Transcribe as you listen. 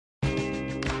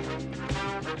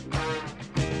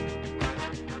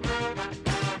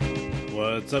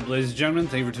What's up, ladies and gentlemen?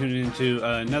 Thank you for tuning in to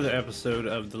another episode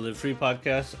of the Live Free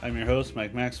Podcast. I'm your host,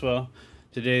 Mike Maxwell.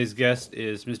 Today's guest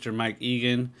is Mr. Mike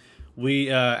Egan.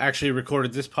 We actually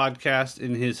recorded this podcast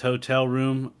in his hotel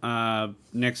room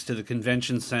next to the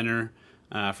convention center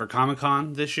for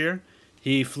Comic-Con this year.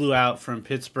 He flew out from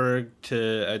Pittsburgh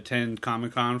to attend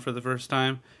Comic-Con for the first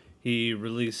time. He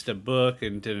released a book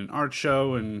and did an art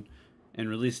show and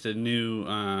released a new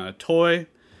toy.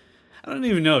 I don't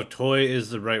even know if toy is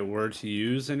the right word to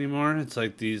use anymore. It's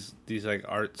like these like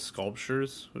art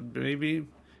sculptures, maybe.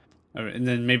 And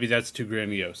then maybe that's too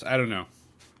grandiose. I don't know.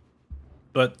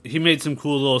 But he made some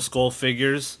cool little skull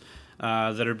figures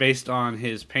that are based on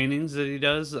his paintings that he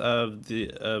does of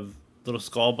little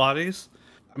skull bodies.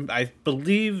 I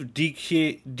believe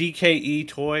DKE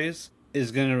Toys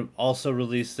is going to also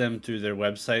release them through their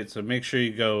website. So make sure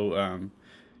you go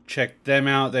check them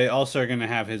out. They also are going to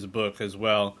have his book as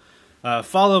well.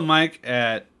 Follow Mike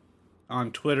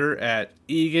on Twitter at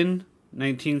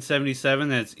Egan1977.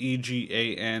 That's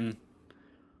EGAN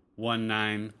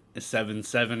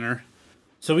 1977er.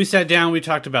 So we sat down, we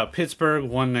talked about Pittsburgh,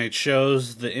 one-night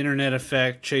shows, the internet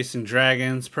effect, chasing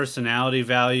dragons, personality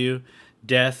value,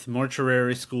 death,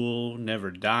 mortuary school, never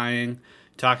dying,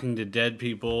 talking to dead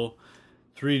people,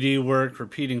 3D work,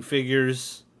 repeating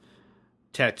figures,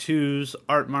 tattoos,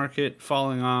 art market,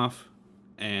 falling off,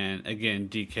 and again,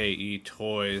 DKE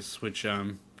Toys, which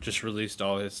just released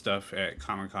all his stuff at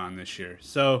Comic-Con this year.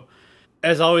 So,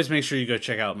 as always, make sure you go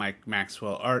check out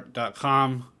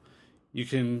MikeMaxwellArt.com. You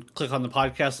can click on the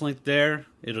podcast link there.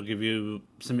 It'll give you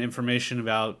some information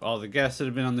about all the guests that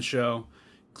have been on the show.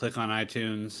 Click on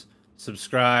iTunes,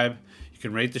 subscribe. You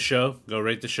can rate the show. Go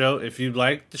rate the show. If you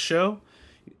like the show,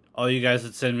 all you guys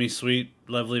that send me sweet,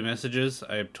 lovely messages,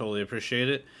 I totally appreciate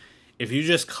it. If you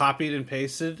just copied and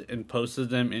pasted and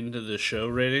posted them into the show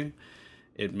rating,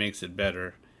 it makes it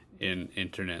better in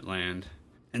internet land.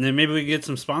 And then maybe we get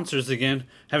some sponsors again.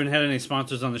 Haven't had any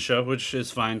sponsors on the show, which is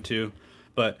fine too.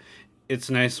 But it's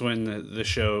nice when the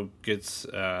show gets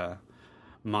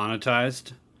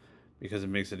monetized because it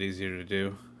makes it easier to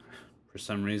do for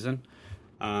some reason.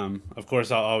 Of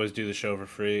course, I'll always do the show for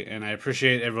free. And I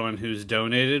appreciate everyone who's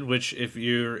donated, which if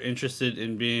you're interested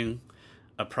in being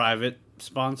a private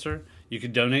sponsor, you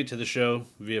can donate to the show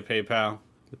via PayPal.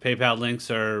 The PayPal links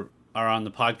are on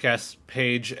the podcast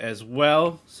page as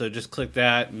well, so just click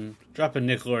that and drop a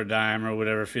nickel or a dime or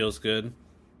whatever feels good.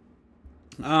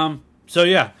 It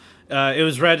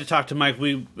was rad to talk to Mike.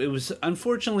 It was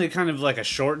unfortunately kind of like a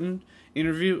shortened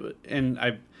interview, and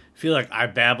I feel like I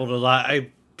babbled a lot.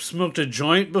 I smoked a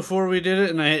joint before we did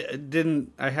it, and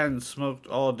I hadn't smoked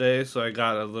all day, so I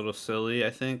got a little silly,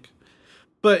 I think.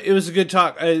 But it was a good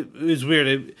talk. It was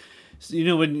weird.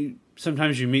 When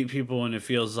sometimes you meet people and it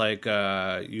feels like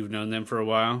you've known them for a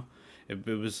while. It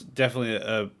was definitely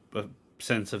a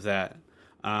sense of that.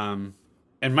 And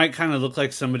Mike kind of looked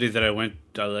like somebody that I went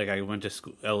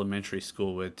to elementary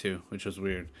school with too, which was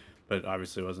weird, but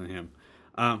obviously it wasn't him.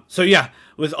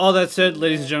 With all that said,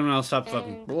 ladies and gentlemen, I'll stop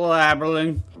fucking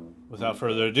blabbering. Without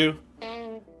further ado,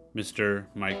 Mr.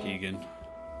 Mike Egan.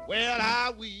 Well,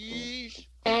 I wish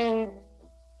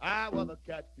I was a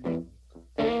catfish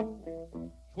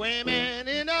swimming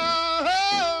in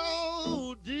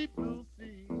a deep blue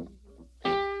sea.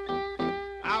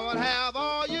 I would have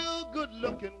all you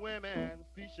good-looking women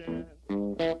fishing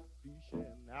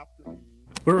after me.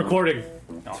 We're recording.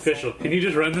 It's official. Can you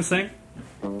just run this thing?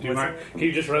 Do you mind? Can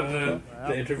you just run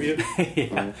the interview?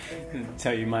 Yeah.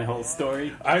 Tell you my whole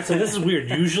story. All right, so this is weird.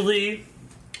 Usually,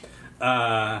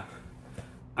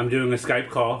 I'm doing a Skype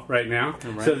call right now,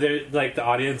 right. So the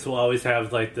audience will always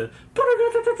have like the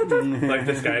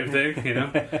Skype thing, you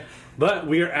know. But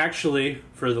we are actually,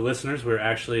 for the listeners, we're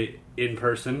actually in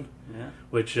person,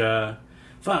 which I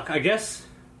guess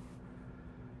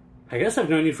I've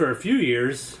known you for a few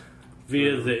years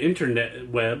via the internet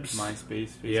webs,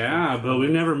 MySpace, Facebook. Yeah, but we've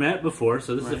never met before,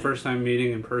 so this is the first time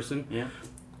meeting in person. Yeah.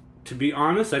 To be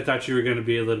honest, I thought you were going to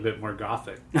be a little bit more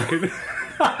gothic.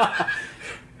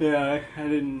 Yeah,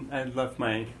 I left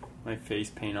my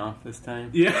face paint off this time.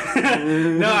 Yeah.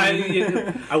 No,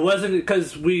 I wasn't,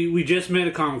 because we just met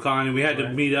at Comic-Con and we had to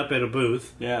meet up at a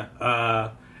booth. Yeah.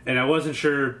 And I wasn't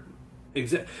sure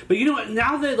but you know what,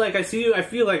 now that I see you, I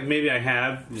feel like maybe I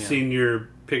have seen your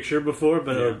picture before,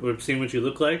 but or seen what you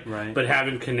look like, but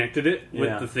haven't connected it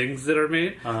with the things that are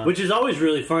made, which is always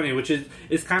really funny, which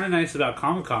is kind of nice about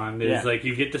Comic-Con, is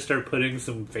you get to start putting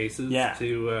some faces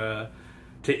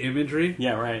to imagery.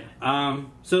 Yeah, right.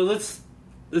 So let's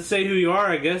say who you are,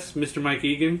 I guess. Mr. Mike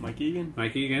Egan. Mike Egan.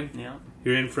 Mike Egan. Yeah.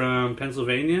 You're in from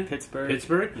Pennsylvania?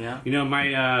 Pittsburgh. Yeah. You know,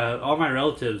 my all my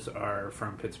relatives are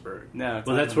from Pittsburgh. No,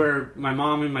 well, that's where my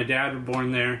mom and my dad were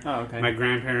born there. Oh, okay. My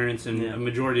grandparents and Yeah. a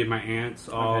majority of my aunts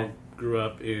all grew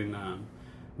up in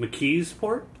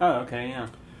McKeesport. Oh, okay, yeah.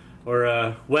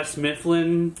 Or West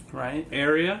Mifflin Right.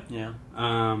 area. Yeah.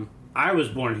 I was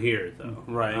born here, though.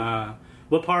 Right.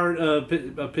 What part of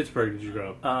Pittsburgh did you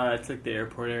grow up? It's like the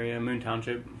airport area, Moon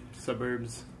Township,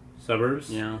 suburbs. Suburbs?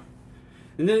 Yeah.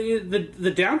 And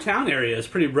the downtown area is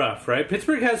pretty rough, right?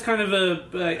 Pittsburgh has kind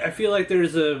of I feel like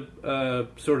there's a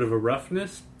sort of a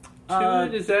roughness to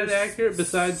it. Is that accurate?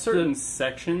 Besides certain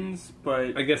sections,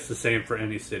 but I guess the same for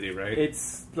any city, right?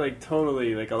 it's like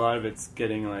totally like a lot of it's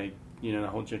getting like, you know, the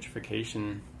whole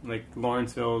gentrification. Like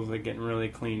Lawrenceville's like getting really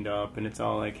cleaned up, and it's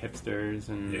all like hipsters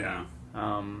and yeah.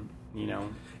 You know.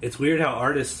 It's weird how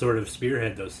artists sort of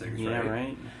spearhead those things, Yeah. right?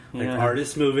 Right. Like Yeah.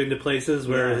 artists move into places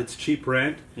where Yeah. it's cheap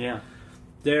rent. Yeah.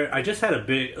 I just had a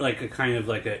big, like a kind of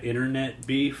like an internet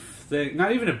beef thing.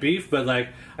 Not even a beef, but like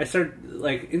I started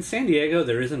like in San Diego,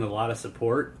 there isn't a lot of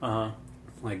support,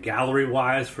 like gallery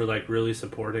wise, for like really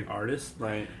supporting artists.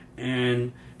 Right.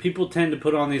 And people tend to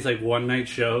put on these like one night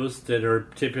shows that are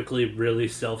typically really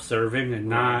self serving and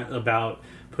not about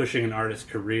pushing an artist's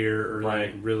career or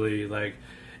like really like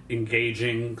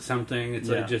engaging something. It's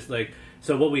like just like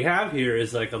so. What we have here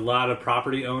is like a lot of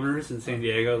property owners in San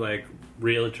Diego, like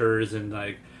realtors and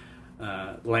like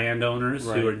landowners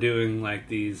who are doing like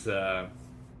these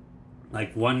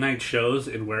like one night shows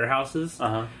in warehouses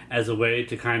as a way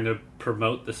to kind of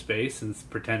promote the space and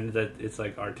pretend that it's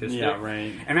like artistic. Yeah,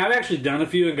 right. And I've actually done a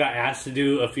few and got asked to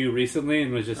do a few recently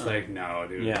and was just like, no,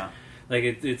 dude. Yeah. Like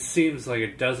it seems like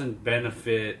it doesn't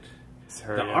benefit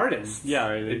the artists. Yeah,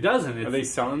 it doesn't. Are they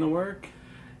selling the work?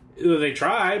 They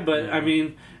try, but I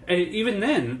mean, even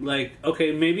then, like,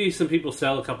 okay, maybe some people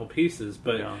sell a couple pieces,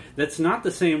 but that's not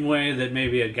the same way that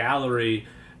maybe a gallery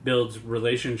builds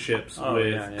relationships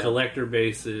with collector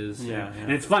bases.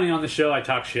 And it's funny, on the show I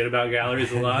talk shit about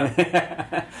galleries a lot.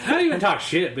 Not even talk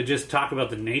shit, but just talk about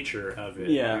the nature of it.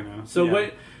 Yeah. You know? So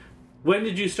when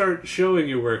did you start showing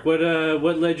your work? What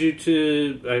led you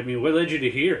to? I mean, what led you to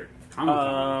here?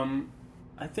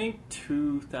 I think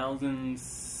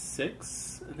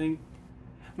 2006. I think.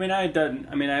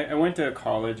 I mean, I went to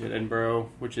college at Edinburgh,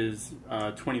 which is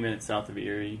 20 minutes south of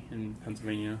Erie in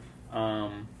Pennsylvania.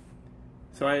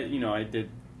 So I did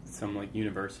some like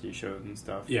university shows and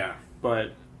stuff. Yeah.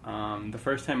 But the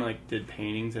first time I like did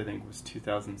paintings, I think was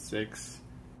 2006.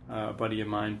 A buddy of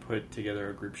mine put together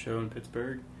a group show in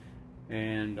Pittsburgh,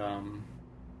 and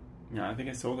I think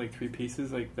I sold like 3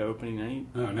 pieces like the opening night.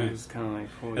 Oh, nice. It was kind of like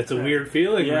holy That's crap. a weird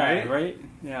feeling, right? Right.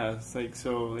 Yeah. It's like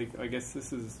so. Like I guess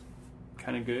this is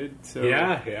kind of good. So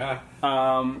Yeah.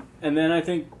 And then I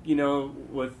think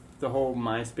with the whole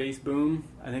MySpace boom,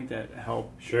 I think that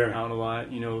helped out a lot.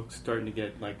 Starting to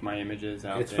get like my images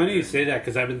out. It's funny you say that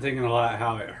because I've been thinking a lot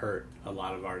how it hurt a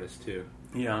lot of artists too.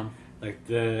 Yeah. Like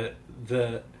the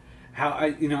how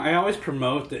I always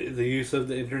promote the use of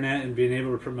the internet and being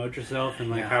able to promote yourself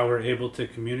and like how we're able to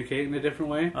communicate in a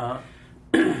different way.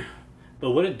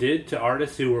 But what it did to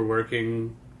artists who were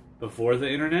working before the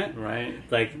internet, right?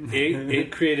 Like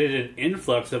it created an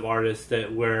influx of artists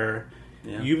that were.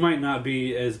 Yeah. You might not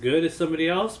be as good as somebody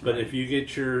else, but if you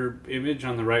get your image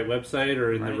on the right website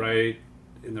or in the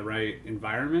right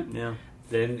environment,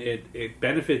 then it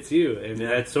benefits you, and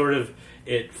that sort of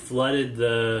it flooded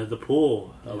the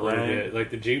pool a little bit. Like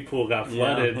the gene pool got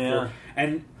flooded,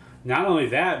 and not only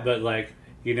that, but like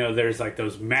there's like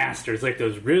those masters, like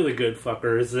those really good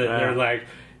fuckers that they're like.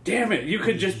 Damn it, you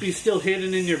could just be still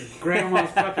hidden in your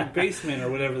grandma's fucking basement or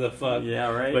whatever the fuck.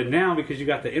 Yeah, right. But now, because you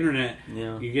got the internet,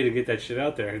 you get to get that shit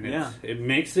out there. And it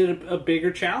makes it a bigger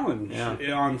challenge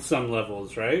on some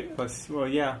levels, right? Plus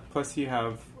you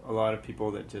have a lot of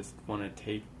people that just want to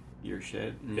take your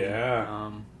shit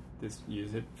and just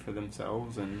use it for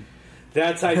themselves. And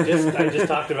I just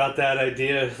talked about that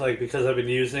idea, like, because I've been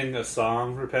using a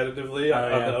song repetitively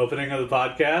on the opening of the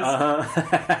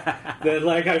podcast. Then,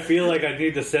 like, I feel like I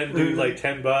need to send dude like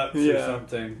 $10 or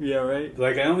something. Yeah, right.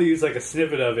 Like, I only use like a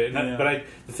snippet of it, but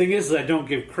the thing is I don't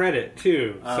give credit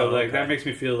too. So that makes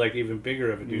me feel like even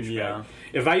bigger of a douchebag. Yeah.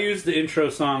 If I use the intro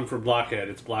song for Blockhead,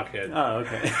 it's Blockhead. Oh,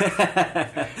 okay.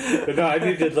 But no, I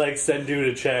need to like send dude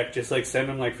a check, just like send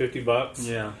him like $50.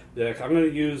 Yeah. Like, I'm going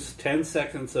to use 10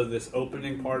 seconds of this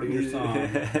opening part of your song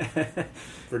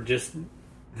for just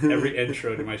every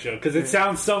intro to my show, because it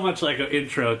sounds so much like an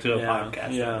intro to a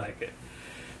podcast. I like it.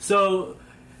 So,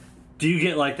 do you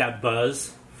get like that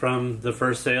buzz from the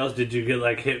first sales? Did you get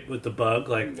like hit with the bug,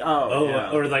 like yeah.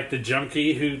 or like the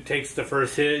junkie who takes the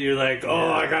first hit? You're like,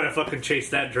 I gotta fucking chase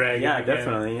that dragon. Yeah, again.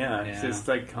 definitely. Yeah. It's just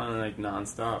like kind of like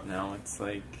nonstop now. It's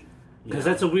like because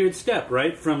that's a weird step,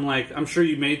 right? From like, I'm sure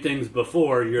you made things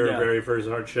before your very first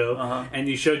art show, and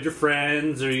you showed your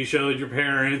friends or you showed your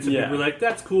parents, and people were like,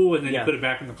 "That's cool," and then you put it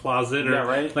back in the closet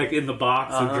or like in the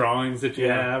box of drawings that you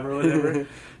have or whatever.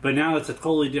 But now it's a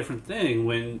totally different thing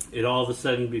when it all of a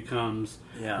sudden becomes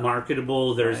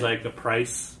marketable. There's like a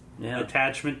price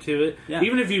attachment to it. Yeah.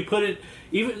 Even if you put it,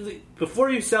 even before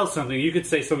you sell something, you could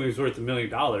say something's worth $1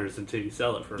 million until you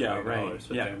sell it for $1 million.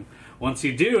 But then once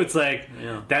you do, it's like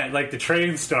that. Like the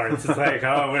train starts. It's like,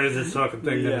 where is this fucking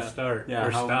thing going to start? Yeah,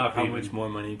 or stop? How much more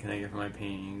money can I get for my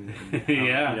paintings?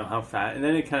 How fast? And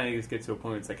then it kind of just gets to a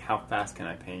point where it's like, how fast can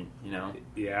I paint?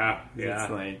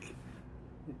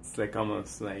 It's like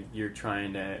almost like you're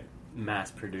trying to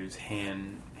mass produce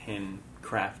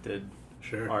handcrafted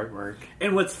artwork.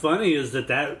 And what's funny is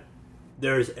that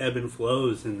there's ebb and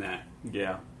flows in that.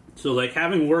 Yeah. So like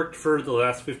having worked for the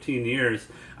last 15 years,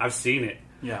 I've seen it.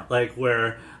 Yeah. Like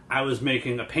where I was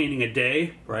making a painting a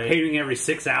day, painting every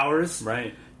 6 hours,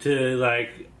 to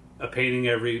like a painting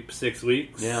every 6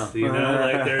 weeks. Yeah.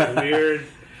 Like there's weird.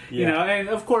 And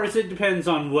of course it depends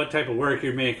on what type of work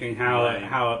you're making, how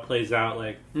it plays out.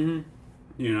 Like, you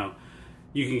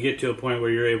can get to a point where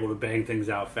you're able to bang things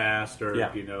out fast, or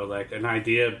like an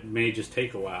idea may just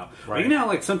take a while. Right.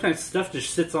 Like sometimes stuff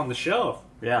just sits on the shelf.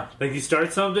 Yeah. Like you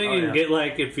start something and get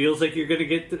like it feels like you're going to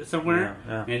get somewhere,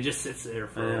 and it just sits there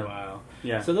for a while.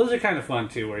 Yeah. So those are kind of fun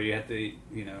too, where you have to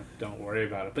don't worry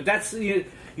about it. But that's you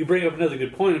bring up another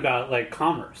good point about like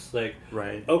commerce. Like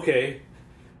okay,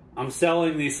 I'm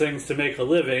selling these things to make a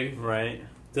living. Right.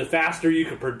 The faster you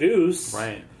can produce,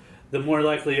 the more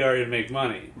likely you are to make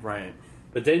money. Right.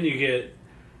 But then you get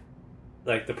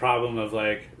like the problem of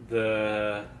like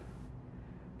the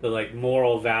like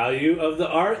moral value of the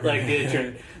art. Like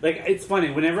it's funny.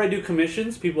 Whenever I do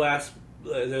commissions, people ask,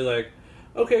 they're like,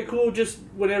 "Okay, cool, just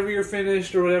whenever you're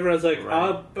finished or whatever." I was like,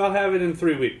 "I'll have it in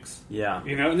 3 weeks." Yeah.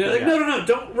 And they're like, "No,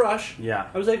 don't rush." Yeah.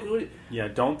 I was like, what? "Yeah,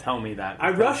 don't tell me that."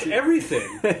 I rush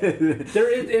everything.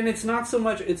 And it's not so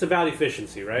much. It's about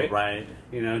efficiency, right? Right.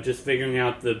 Just figuring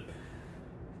out the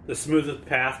smoothest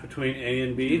path between A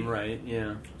and B. Right.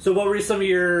 Yeah. So what was some of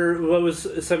your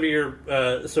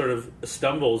sort of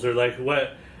stumbles, or like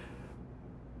what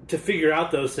to figure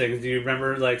out those things? Do you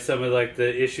remember like some of like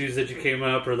the issues that you came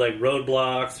up, or like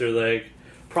roadblocks, or like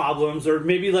problems, or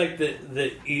maybe like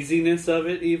the easiness of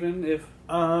it, even if?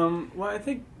 Well, I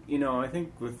think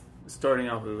with starting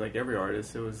off with like every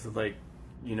artist, it was like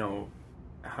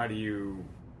how do you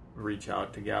reach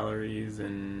out to galleries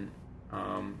and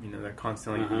they're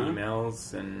constantly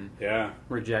emails and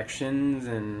rejections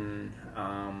and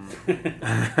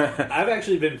I've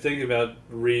actually been thinking about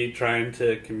trying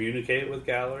to communicate with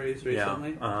galleries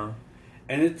recently,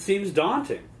 and it seems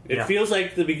daunting. It feels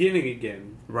like the beginning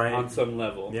again, on some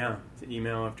level. Yeah, it's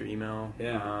email after email.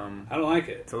 Yeah, I don't like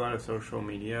it. It's a lot of social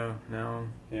media now.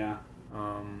 Yeah.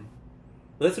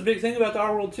 That's a big thing about the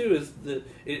art world too,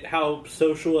 is how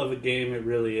social of a game it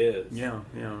really is. Yeah,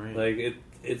 right. Like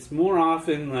it's more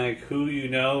often like who you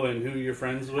know and who you're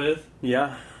friends with.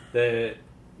 Yeah. That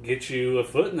gets you a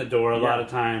foot in the door a lot of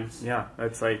times. Yeah,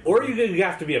 that's like... Or you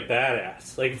have to be a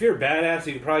badass. Like, if you're a badass,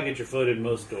 you can probably get your foot in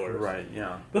most doors. Right,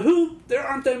 yeah. But there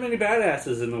aren't that many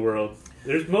badasses in the world.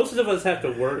 Most of us have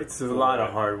to work. It's a lot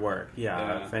of hard work.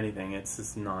 Yeah, if anything, it's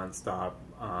just nonstop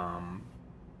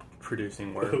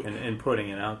producing work and putting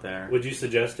it out there. Would you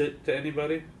suggest it to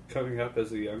anybody coming up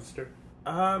as a youngster?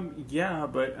 Yeah,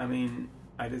 but I mean,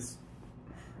 I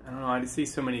don't know. I just see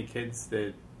so many kids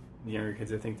younger kids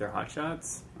that think they're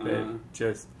hotshots. That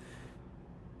just,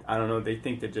 I don't know. They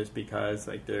think that just because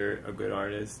like they're a good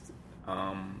artist,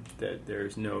 that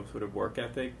there's no sort of work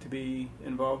ethic to be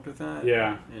involved with that.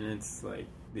 Yeah, and it's like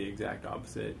the exact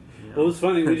opposite. Well, it's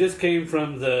funny. We just came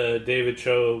from the David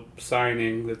Cho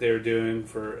signing that they were doing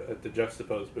at the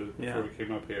Juxtapose booth before we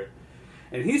came up here,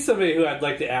 and he's somebody who I'd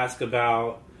like to ask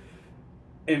about.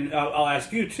 And I'll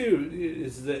ask you too.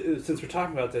 Since we're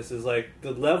talking about this, is like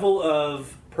the level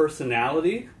of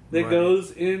personality that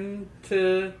goes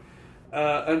into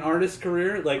an artist's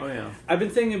career. Like, I've been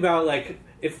thinking about like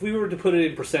if we were to put it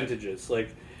in percentages,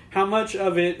 like how much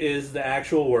of it is the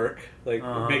actual work, like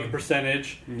make a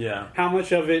percentage. Yeah. How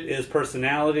much of it is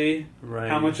personality? Right.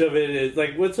 How much of it is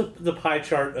like what's the pie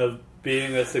chart of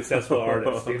being a successful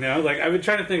artist? Like I've been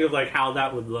trying to think of like how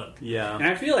that would look. Yeah. And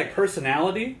I feel like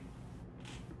personality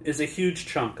is a huge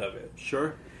chunk of it.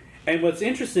 Sure. And what's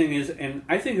interesting is, and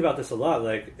I think about this a lot,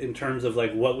 like in terms of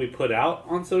like what we put out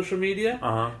on social media,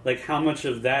 like how much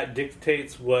of that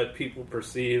dictates what people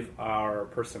perceive our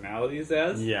personalities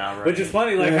as. Yeah, right. Which is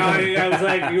funny, like how I was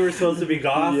like, you were supposed to be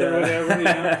goth or whatever, you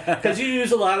know? Because you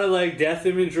use a lot of like death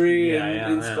imagery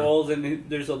and skulls, and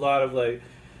there's a lot of like.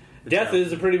 Death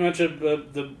is pretty much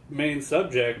the main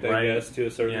subject, I guess, to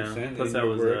a certain extent. Plus that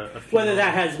was whether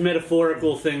that has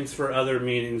metaphorical things for other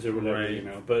meanings or whatever, you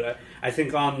know. But I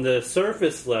think on the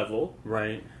surface level,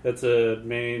 that's a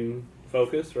main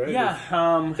focus, right?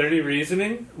 Yeah. Is there any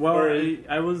reasoning? Well,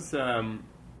 I was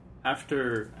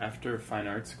after fine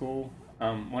art school.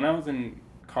 When I was in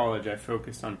college, I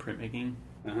focused on printmaking,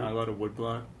 a lot of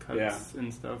woodblock cuts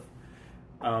and stuff.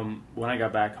 When I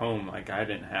got back home, like I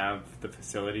didn't have the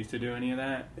facilities to do any of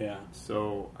that. Yeah.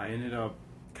 So I ended up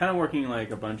kind of working like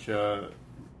a bunch of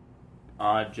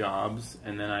odd jobs,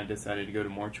 and then I decided to go to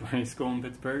mortuary school in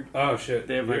Pittsburgh. Oh shit!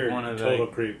 They have like one of the total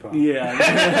creep. Huh?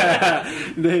 Yeah.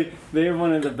 they have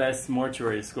one of the best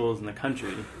mortuary schools in the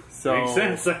country. So makes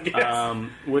sense, I guess.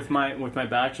 With my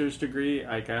bachelor's degree,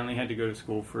 like I only had to go to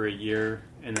school for a year,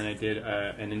 and then I did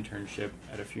an internship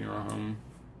at a funeral home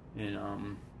in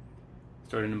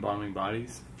started embalming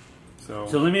bodies. So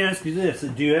let me ask you this: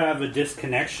 do you have a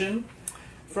disconnection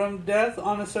from death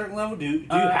on a certain level? Do you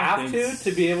have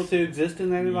to be able to exist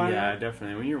in that environment? Yeah,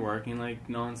 definitely. When you're working like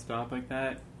nonstop like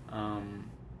that,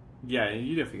 yeah,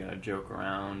 you definitely gotta joke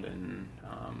around and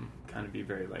kind of be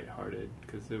very lighthearted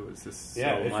because it was just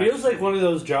it feels like one of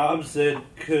those jobs that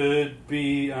could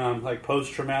be like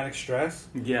post-traumatic stress.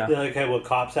 Yeah, like what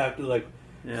cops have to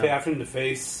having to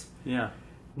face. Yeah.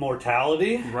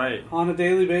 Mortality on a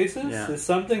daily basis is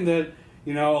something that,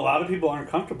 you know, a lot of people aren't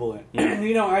comfortable in. Yeah.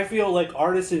 You know, I feel like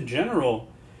artists in general,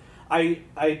 I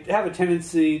have a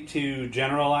tendency to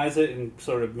generalize it and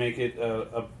sort of make it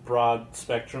a broad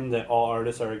spectrum that all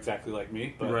artists are exactly like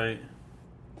me. But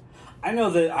I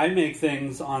know that I make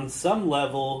things on some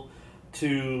level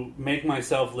to make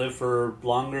myself live for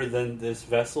longer than this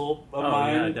vessel of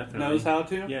mine knows how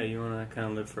to. Yeah, you want to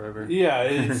kind of live forever. Yeah,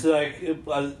 it's like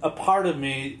a part of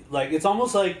me, like it's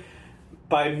almost like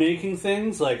by making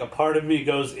things, like a part of me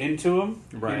goes into them.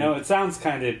 Right. You know, it sounds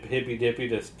kind of hippy-dippy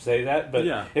to say that, but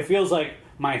it feels like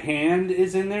my hand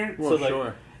is in there. Well, so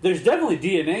like, there's definitely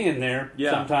DNA in there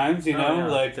sometimes, you know?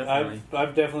 Like, definitely.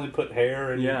 I've definitely put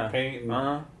hair and paint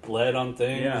and bled on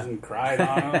things and cried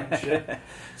on them and shit.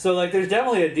 So, like, there's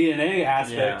definitely a DNA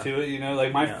aspect to it, you know?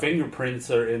 Like, my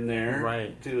fingerprints are in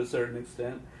there to a certain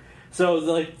extent. So,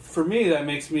 like, for me, that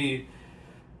makes me...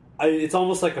 it's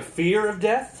almost like a fear of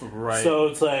death. Right. So,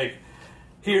 it's like...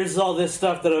 Here's all this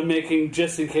stuff that I'm making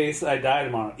just in case I die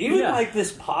tomorrow. Even like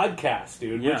this podcast,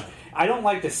 dude. Which I don't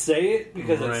like to say it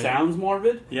because it sounds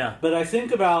morbid. Yeah. But I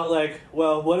think about like,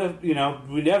 well, what if, you know,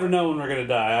 we never know when we're going to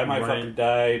die. I might fucking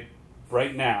die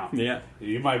right now. Yeah.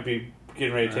 You might be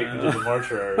getting ready to take me to the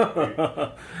mortuary.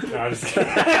 No, I'm just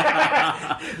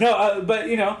kidding. No, but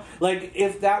you know, like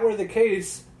if that were the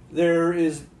case, there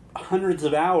is hundreds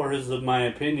of hours of my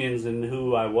opinions and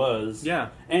who I was. Yeah.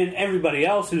 And everybody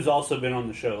else who's also been on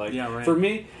the show. Like, for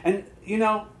me, and, you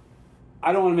know,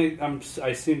 I don't want to make...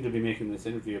 I seem to be making this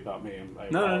interview about me.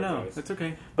 No. That's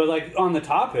okay. But, like, on the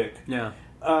topic... Yeah.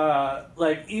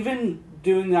 Like, even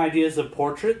doing the ideas of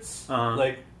portraits,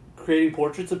 like, creating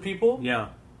portraits of people... Yeah.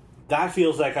 That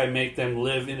feels like I make them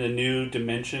live in a new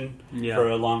dimension for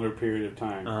a longer period of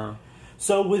time.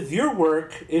 So with your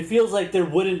work, it feels like there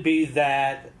wouldn't be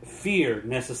that fear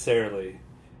necessarily.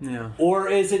 Yeah. Or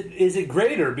is it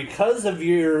greater because of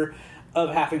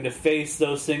having to face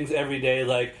those things every day?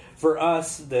 Like for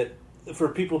us, for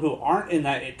people who aren't in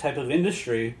that type of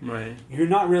industry, you're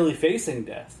not really facing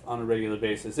death on a regular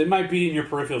basis. It might be in your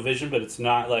peripheral vision, but it's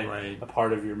not like a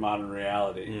part of your modern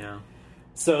reality. Yeah.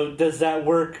 So does that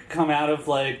work come out of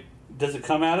like? Does it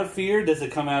come out of fear? Does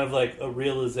it come out of like a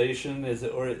realization? Is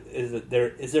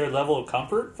there a level of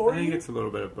comfort for you? I think it's a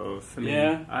little bit of both. I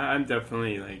mean, I'm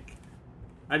definitely like,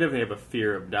 I definitely have a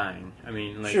fear of dying. I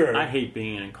mean, like, I hate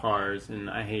being in cars, and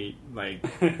I hate like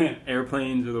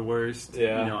airplanes are the worst.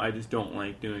 Yeah. You know, I just don't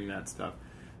like doing that stuff.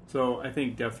 So I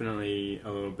think definitely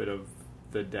a little bit of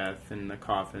the death and the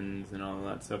coffins and all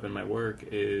that stuff in my work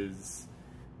is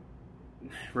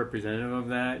representative of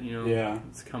that, you know.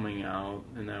 It's coming out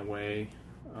in that way,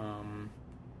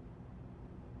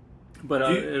 but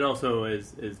it also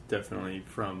is definitely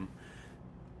from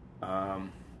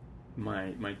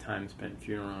my time spent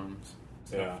funeral homes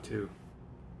stuff too.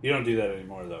 You don't do that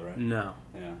anymore though, right? No.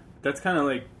 Yeah, that's kind of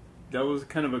like that was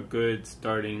kind of a good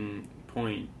starting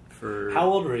point for. How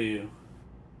old were you?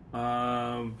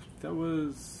 That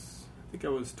was, I think I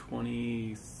was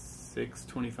 26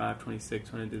 25,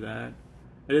 26 when I did that.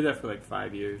 I did that for like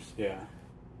 5 years. Yeah.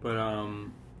 But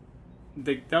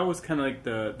that was kind of like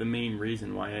the main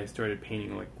reason why I started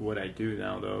painting like what I do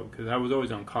now, though, because I was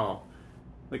always on call.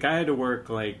 Like I had to work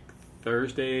like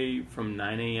Thursday from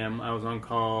 9 a.m. I was on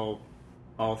call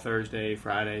all Thursday,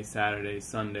 Friday, Saturday,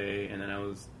 Sunday, and then I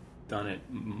was done at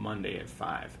Monday at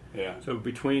 5. Yeah. So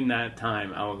between that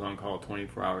time, I was on call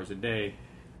 24 hours a day.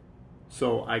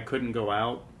 So I couldn't go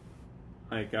out.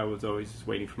 Like I was always just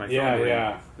waiting for my phone to ring.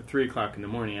 Yeah. At 3 o'clock in the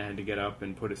morning, I had to get up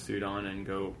and put a suit on and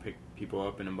go pick people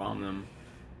up and embalm them.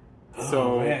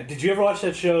 So, man. Did you ever watch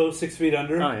that show 6 Feet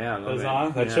Under? Oh yeah, I love it was it.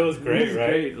 on. That show was great, right?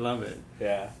 Great, love it.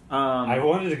 Yeah. I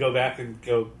wanted to go back and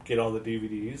go get all the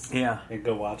DVDs. Yeah. And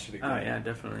go watch it again. Oh yeah,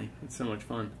 definitely. It's so much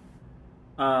fun.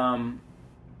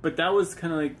 But that was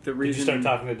kind of like the reason. Did you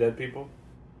start talking to dead people?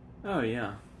 Oh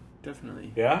yeah,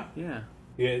 definitely. Yeah. Yeah.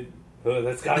 Yeah. Oh,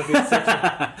 that's got to be such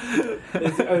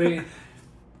a... I mean,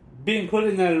 being put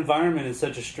in that environment is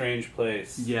such a strange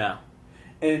place. Yeah.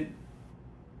 And,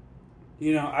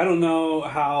 I don't know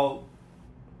how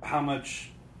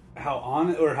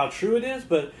true it is,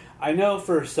 but I know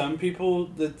for some people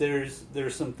that there's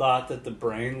some thought that the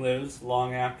brain lives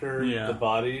long after the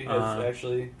body has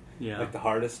actually, like the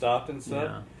heart has stopped and stuff.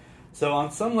 Yeah. So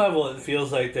on some level, it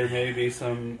feels like there may be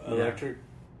some electric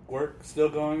work still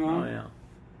going on. Oh yeah.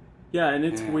 Yeah, and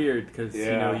it's weird because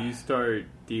you start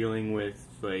dealing with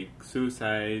like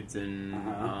suicides and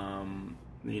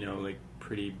like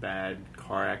pretty bad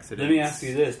car accidents. Let me ask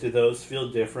you this: do those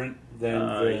feel different than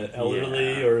the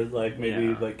elderly, or like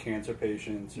maybe like cancer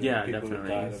patients? Or people definitely. Who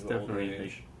died It's of definitely old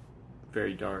age? like,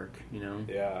 very dark,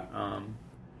 Yeah.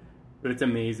 But it's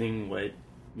amazing what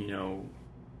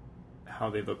how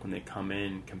they look when they come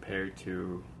in compared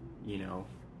to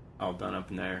all done up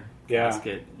in their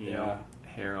casket.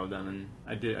 Hair all done, and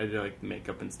I did like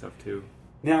makeup and stuff too.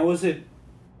 Now, was it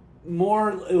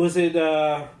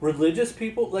religious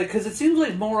people? Like, because it seems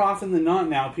like more often than not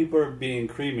now people are being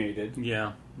cremated.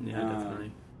 Yeah,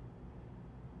 definitely.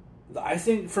 I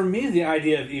think for me the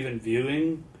idea of even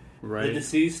viewing the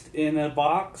deceased in a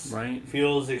box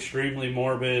feels extremely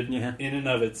morbid in and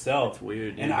of itself. It's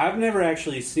weird. And I've never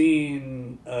actually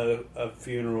seen a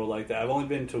funeral like that. I've only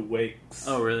been to wakes.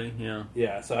 Oh, really? Yeah.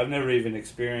 Yeah, so I've never even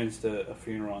experienced a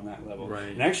funeral on that level. Right.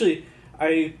 And actually,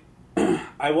 I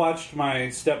watched my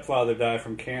stepfather die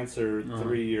from cancer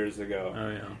 3 years ago. Oh,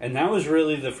 yeah. And that was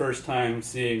really the first time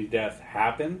seeing death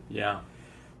happen. Yeah.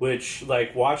 Which,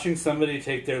 like, watching somebody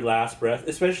take their last breath,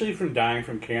 especially from dying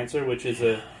from cancer, which is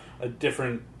a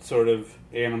different sort of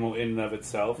animal in and of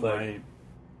itself. Like,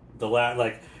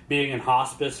 being in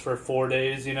hospice for 4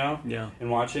 days, Yeah.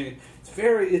 and watching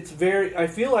it's very. I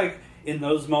feel like in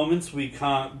those moments we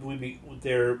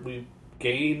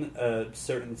gain a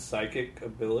certain psychic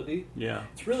ability. Yeah.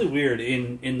 It's really weird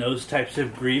in those types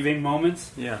of grieving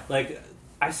moments. Yeah. Like,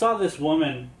 I saw this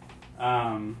woman,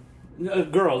 a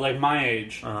girl like my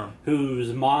age,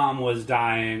 whose mom was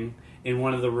dying in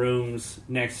one of the rooms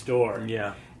next door.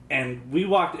 Yeah. And we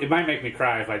walked... It might make me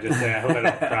cry if I just say I hope I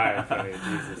don't cry. Okay,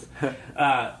 Jesus.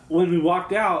 When we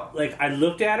walked out, like, I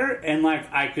looked at her and,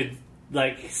 like, I could,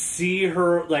 like, see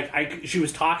her... Like, she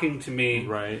was talking to me...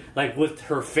 Right. Like, with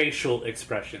her facial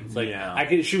expressions. Like,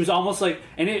 yeah. She was almost like...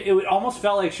 And it almost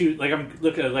felt like she... Like, I'm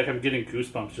getting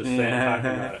goosebumps just saying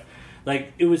talking about it.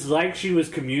 Like, it was like she was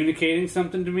communicating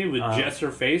something to me with just her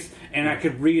face, and I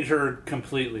could read her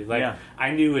completely. Like,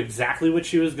 I knew exactly what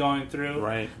she was going through.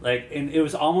 Right. Like, and it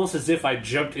was almost as if I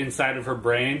jumped inside of her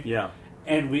brain. Yeah.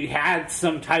 And we had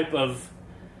some type of,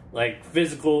 like,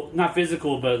 not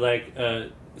physical, but, like,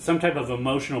 some type of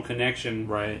emotional connection.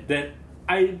 Right. That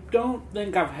I don't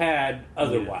think I've had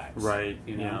otherwise. Right.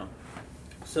 Yeah.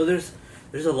 So there's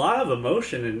a lot of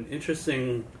emotion and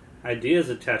interesting ideas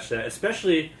attached to that,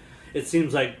 especially... It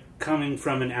seems like coming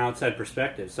from an outside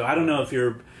perspective. So I don't know if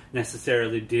you're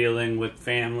necessarily dealing with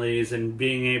families and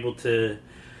being able to...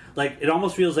 Like, it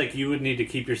almost feels like you would need to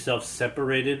keep yourself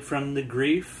separated from the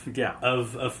grief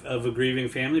of a grieving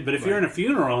family. But if you're in a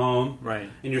funeral home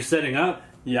and you're setting up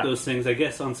those things, I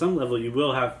guess on some level you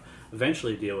will have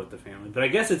eventually deal with the family. But I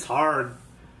guess it's hard.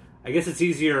 I guess it's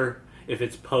easier if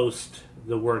it's post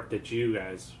the work that you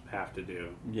guys have to do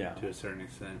to a certain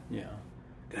extent. Yeah.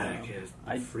 God,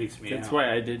 it freaks me out. That's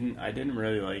why I didn't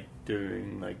really like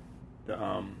doing like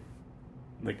the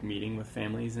like meeting with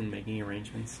families and making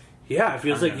arrangements. Yeah, it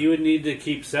feels like you would need to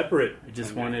keep separate. I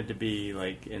just wanted to be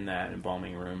like in that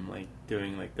embalming room, like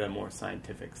doing like the more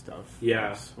scientific stuff. Yeah,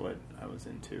 that's what I was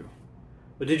into.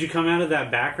 But did you come out of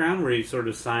that background where you sort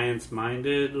of science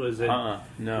minded? Was it? No,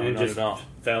 not just at all.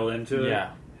 Fell into it.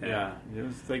 Yeah, Yeah, it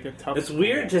was like a tough. It's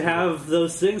weird to have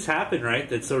those things happen, right?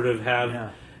 That sort of have. Yeah.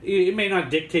 It may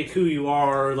not dictate who you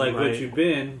are, or like what Right. you've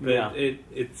been, but Yeah.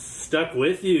 it's stuck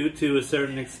with you to a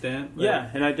certain extent. Like, Yeah,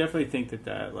 and I definitely think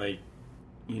that like,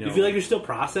 you know, you feel like you're still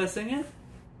processing it.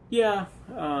 yeah,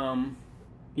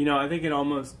 you know, I think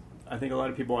I think a lot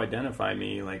of people identify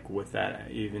me like with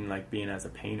that, even like being as a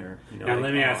painter. You know, Now, like,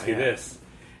 let me oh, ask you yeah. this: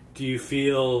 do you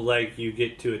feel like you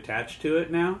get too attached to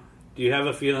it now? Do you have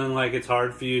a feeling like it's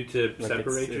hard for you to Like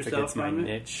separate it's yourself like it's my from it?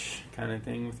 niche kind of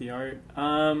thing with the art.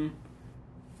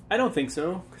 I don't think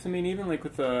so, because I mean, even like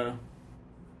with the,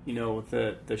 you know, with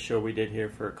the show we did here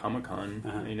for Comic-Con,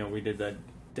 Uh-huh. you know, we did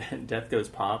that Death Goes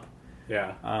Pop.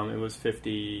 Yeah. It was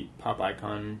 50 pop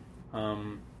icon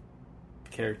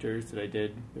characters that I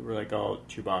did that were like all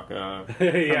Chewbacca. yeah,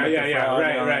 Kermit the yeah, Frog, and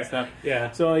right, all that right. stuff.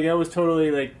 Yeah. So like I was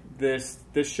totally like this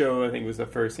show. I think was the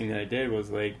first thing that I did was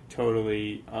like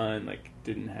totally on like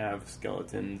didn't have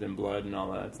skeletons and blood and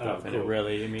all that stuff, and it cool.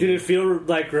 really. I mean, Did it feel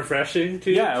like refreshing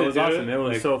to you? yeah, to it was do awesome. It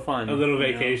was Like, so fun. a little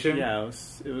you know? vacation? Yeah,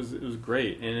 it was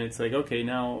great, and it's like okay,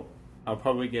 now I'll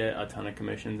probably get a ton of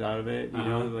commissions out of it. You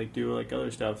know, Uh-huh. like do like other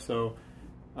stuff. So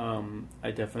I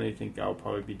definitely think I'll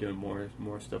probably be doing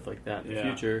more stuff like that in the Yeah.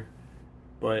 future.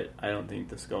 But I don't think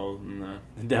the skulls and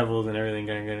the devils and everything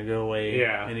are going to go away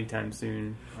Yeah. anytime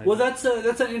soon. Well, that's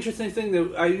an interesting thing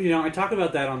that I talk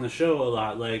about that on the show a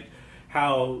lot, like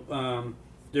how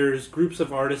there's groups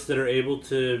of artists that are able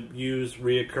to use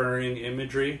reoccurring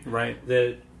imagery right.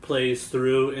 that plays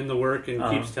through in the work and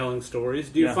Uh-huh. keeps telling stories.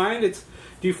 Do you Yeah.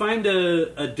 find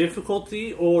a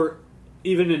difficulty or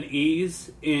even an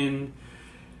ease in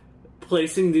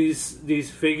placing these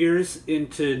figures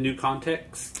into new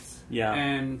contexts? Yeah.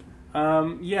 And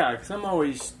Yeah, because I'm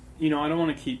always, you know, I don't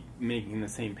want to keep making the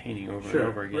same painting over Sure, and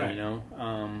over again, right. you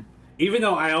know? even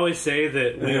though I always say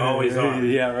that we always are.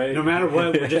 Yeah, right. No matter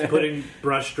what, we're just putting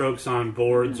brush strokes on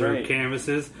boards or Right.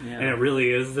 canvases, Yeah. and it really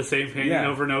is the same painting Yeah.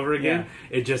 over and over again.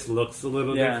 It just looks a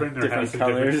little Yeah, different, or different has some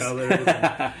different colors.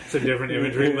 colors, some different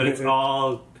imagery, but it's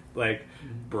all like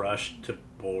brushed to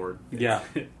board. Yeah.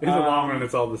 In the long run,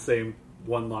 it's all the same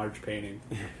one large painting.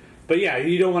 But yeah,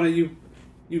 you don't want to.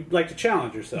 You like to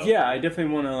challenge yourself. Yeah, I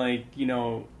definitely want to, like, you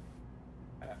know,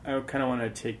 I kind of want to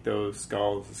take those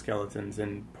skulls, the skeletons,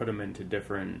 and put them into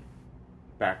different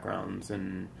backgrounds.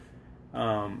 And,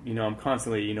 you know, I'm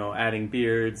constantly, you know, adding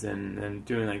beards and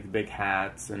doing, like, the big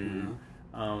hats. And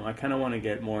I kind of want to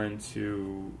get more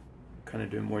into kind of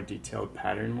doing more detailed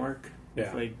pattern work with,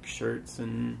 Yeah. like, shirts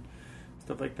and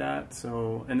stuff like that.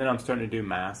 So, and then I'm starting to do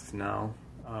masks now.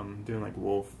 Doing, like,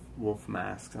 wolf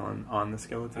masks on the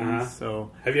skeletons. Uh-huh.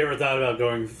 So Have you ever thought about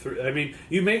going through? I mean,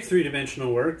 you make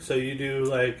 3-dimensional work, so you do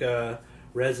like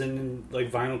resin and like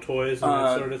vinyl toys and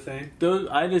that sort of thing. those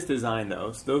I just designed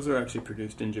those. Those are actually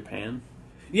produced in Japan.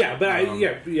 Yeah, but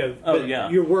Oh, but yeah.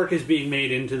 your work is being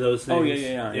made into those things.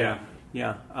 Oh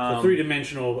yeah. So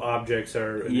 3-dimensional objects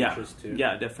are an interest too.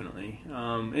 Yeah, definitely.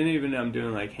 And even I'm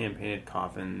doing like hand painted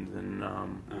coffins and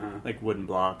like wooden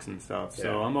blocks and stuff.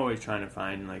 So Yeah. I'm always trying to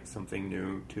find like something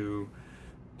new to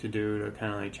do to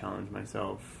kind of like challenge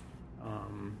myself.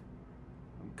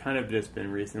 I've kind of just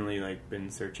been recently like been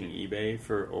searching eBay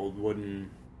for old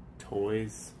wooden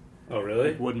toys, Oh,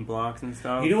 really? like wooden blocks and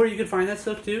stuff. You know where you can find that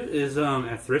stuff too is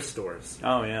at thrift stores.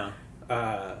 Oh yeah.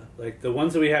 Like the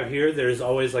ones that we have here, there's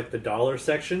always like the dollar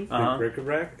section, like Uh-huh.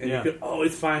 bric-a-brac, and Yeah. you can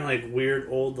always find like weird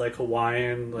old like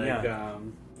Hawaiian like Yeah.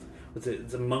 what's it?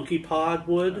 It's a monkey pod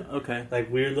wood, Okay.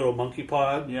 like weird little monkey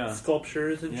pod Yeah.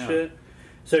 sculptures and Yeah. shit.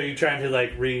 So you're trying to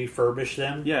like refurbish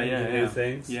them, Yeah, into yeah, new yeah.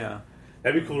 things. Yeah.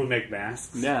 That'd be cool to make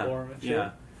masks. Yeah, for 'em and shit.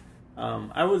 yeah.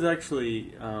 I was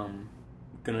actually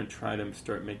gonna try to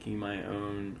start making my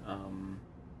own,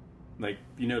 like,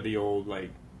 you know, the old,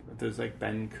 like, there's like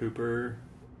Ben Cooper,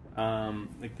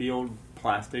 like the old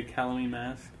plastic Halloween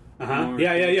mask. Uh-huh.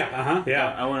 Yeah. Uh-huh.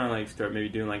 Yeah. I want to like start maybe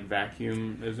doing like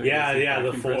vacuum. There's, like, Yeah, those yeah,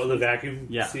 the vacuum vacuum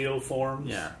Yeah. seal forms.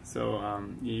 Yeah, so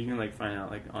you can like find out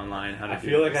like online how to. I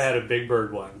feel like I had a Big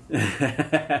Bird one.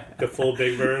 The full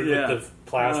Big Bird Yeah. with the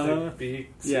plastic Uh-huh.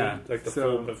 beak. Yeah. Like the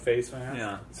So- full face mask.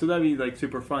 Yeah, so that'd be like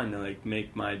super fun to like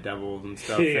make my devils and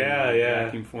stuff. Yeah, and, like, yeah.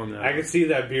 Vacuum form them. I could see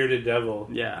that bearded devil.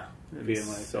 Yeah, it'd be being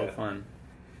like so that. fun.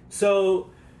 So,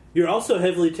 you're also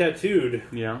heavily tattooed.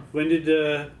 Yeah, When did,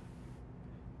 you're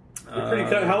pretty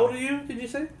cut. How old are you, did you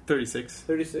say? 36.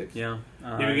 36? Yeah,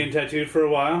 You've been getting tattooed for a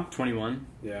while? 21.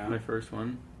 Yeah. My first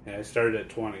one. Yeah, I started at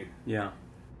 20. Yeah,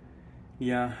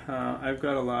 yeah. I've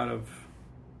got a lot of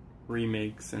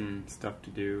remakes and stuff to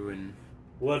do, and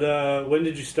When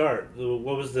did you start?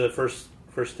 What was the first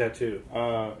first tattoo?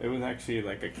 It was actually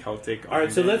like a Celtic. All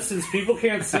right, so since people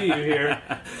can't see you here,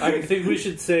 I think we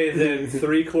should say that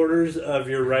 3/4 of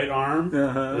your right arm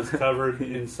is covered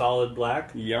in solid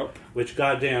black. Yep. Which,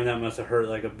 goddamn, that must have hurt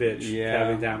like a bitch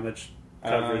having that much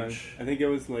coverage. I think it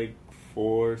was like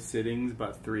 4 sittings,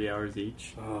 about 3 hours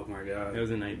each. Oh my god, it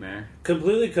was a nightmare.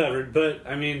 Completely covered, but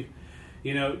I mean,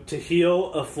 you know, to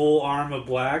heal a full arm of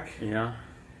black,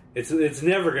 it's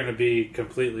never going to be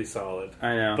completely solid.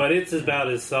 I know, but it's about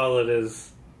as solid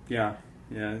as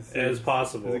as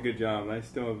possible. It's a good job. I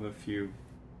still have a few.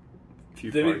 I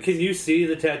mean, can you see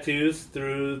the tattoos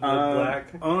through the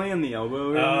black? Only on the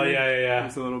elbow. Really. Oh yeah.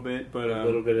 Just a little bit, but a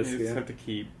little bit of you skin. just have to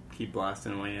keep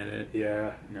blasting away at it.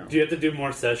 Yeah. No. Do you have to do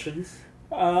more sessions?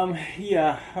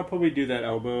 Yeah, I'll probably do that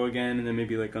elbow again, and then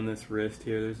maybe like on this wrist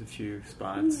here, there's a few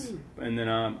spots. And then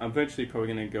I'm eventually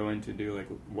probably going to go in to do like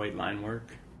white line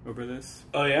work over this.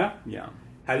 Oh, yeah? Yeah.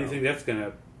 How do you think that's going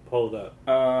to hold up?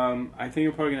 I think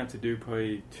I'm probably going to have to do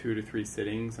probably 2 to 3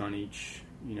 sittings on each,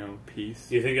 piece.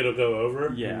 Do you think it'll go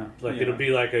over? Yeah. It'll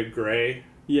be like a gray?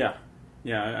 Yeah.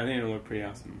 Yeah, I think it'll look pretty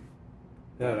awesome.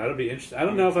 Yeah, that'll be interesting. I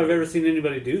don't know if I've ever seen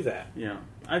anybody do that. Yeah.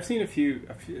 I've seen a few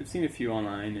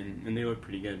online, and they look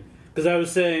pretty good. Because I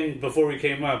was saying before we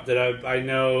came up that I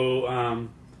know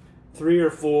 3 or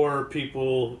 4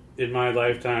 people in my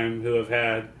lifetime who have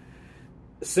had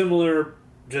similar,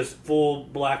 just full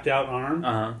blacked out arm.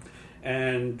 Uh-huh.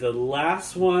 And the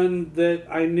last one that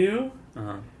I knew,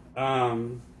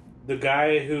 the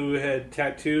guy who had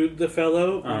tattooed the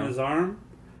fellow on his arm,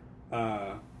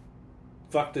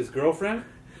 fucked his girlfriend.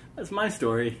 That's my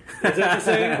story. Is that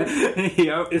the same?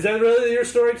 Yep. Is that really your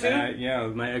story too? Yeah, it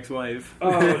was my ex-wife.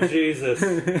 Oh, Jesus.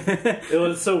 It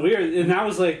was so weird. And that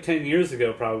was like 10 years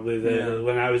ago probably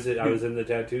when I was in the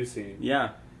tattoo scene.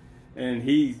 Yeah. And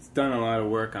he's done a lot of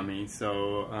work on me,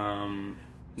 so...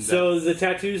 So the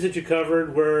tattoos that you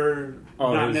covered were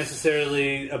not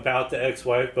necessarily about the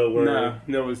ex-wife, but were... No,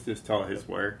 that was just all his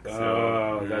work.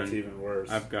 So, that's even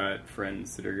worse. I've got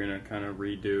friends that are going to kind of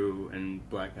redo and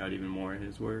black out even more of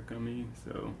his work on me,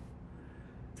 so...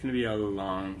 It's going to be a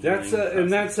long... That's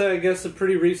I guess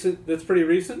pretty recent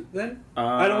then?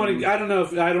 I don't want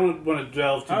to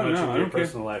delve too much into your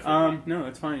personal life. No,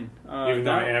 it's fine. Even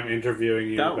though I am interviewing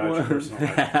you about your personal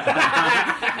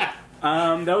life.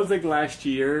 That was like last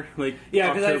year,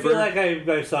 because I feel like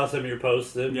I saw some of your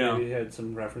posts that maybe had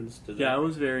some reference to that. Yeah, I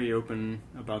was very open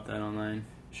about that online.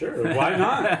 Sure, why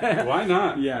not? Why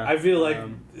not? Yeah, I feel like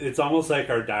it's almost like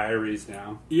our diaries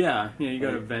now. Yeah, you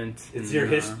got to vent. It's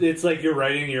your It's like you're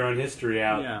writing your own history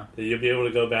out. Yeah, that you'll be able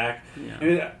to go back. Yeah.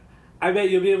 And I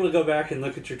bet you'll be able to go back and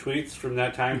look at your tweets from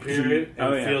that time period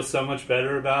and feel so much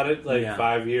better about it,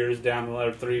 5 years down the line,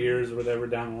 or 3 years, or whatever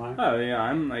down the line. Oh yeah,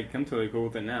 I'm totally cool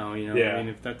with it now. Yeah. I mean,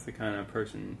 if that's the kind of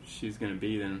person she's gonna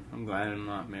be, then I'm glad I'm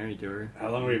not married to her. How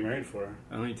long were you married for?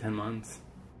 Only 10 months.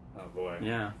 Oh boy.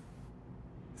 Yeah.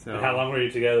 So. And how long were you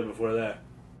together before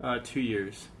that? 2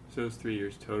 years. So it was 3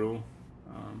 years total.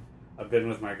 I've been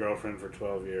with my girlfriend for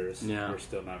 12 years. Yeah. We're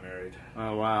still not married.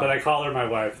 Oh wow. But I call her my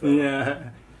wife though. Yeah.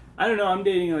 I don't know. I'm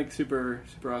dating super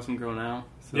awesome girl now.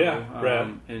 So,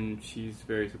 rad. And she's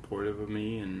very supportive of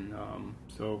me, and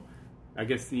so I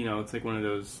guess it's like one of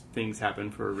those things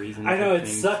happen for a reason. I know it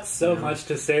sucks so much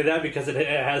to say that because it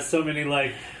has so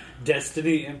many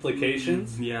destiny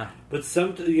implications. Yeah. But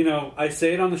I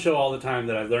say it on the show all the time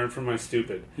that I learned from my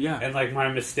stupid. Yeah. And my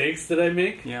mistakes that I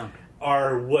make. Yeah.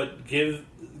 Are what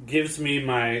gives me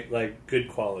my good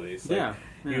qualities. Yeah.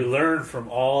 You learn from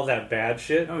all that bad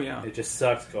shit. Oh yeah, it just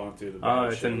sucks going through the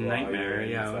bad shit. It's a nightmare.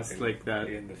 Yeah, it's like that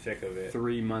in the thick of it.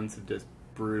 3 months of just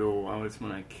brutal. I just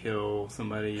want to kill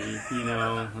somebody.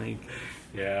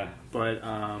 Yeah. But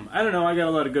I don't know. I got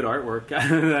a lot of good artwork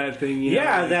out of that thing.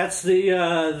 That's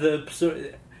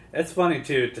that's funny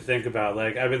too to think about.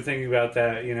 I've been thinking about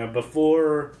that.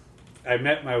 Before I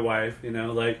met my wife.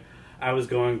 I was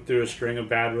going through a string of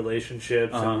bad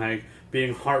relationships and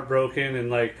being heartbroken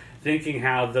and thinking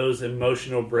how those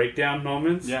emotional breakdown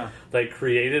moments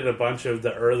created a bunch of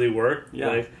the early work.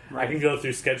 Yeah, I can go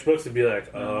through sketchbooks and be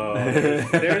like, oh,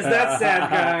 there's that sad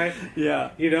guy. Yeah.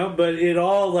 But it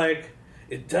all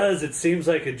it does. It seems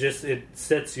like it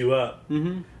sets you up.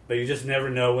 Mm-hmm. But you just never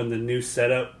know when the new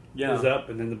setup is up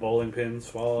and then the bowling pins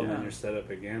fall and then you're set up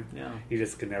again. Yeah. You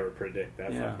just can never predict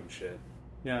that fucking shit.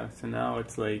 Yeah, so now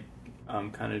it's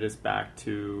I'm kind of just back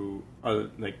to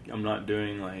I'm not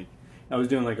doing I was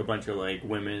doing a bunch of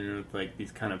women with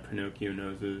these kind of Pinocchio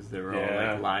noses. They were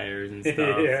all liars and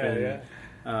stuff.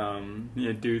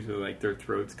 Dudes with their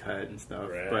throats cut and stuff.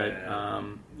 Right. But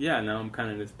now I'm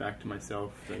kind of just back to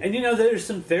myself. And there's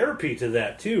some therapy to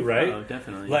that too, right? Oh,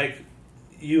 definitely.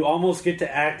 you almost get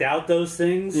to act out those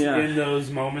things Yeah. in those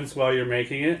moments while you're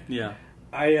making it. Yeah.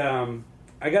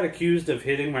 I got accused of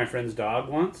hitting my friend's dog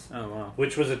once, Oh wow.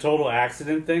 which was a total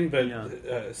accident thing. But Yeah.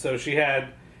 so she had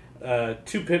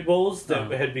 2 pit bulls that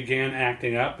Uh-huh. had began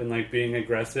acting up and like being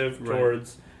aggressive Right.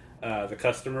 towards the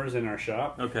customers in our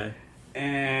shop, Okay.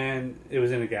 and it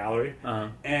was in a gallery. Uh-huh.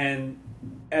 And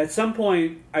at some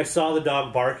point, I saw the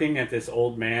dog barking at this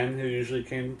old man who usually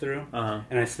came through, Uh-huh.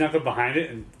 and I snuck up behind it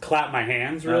and clapped my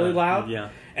hands really loud. Yeah.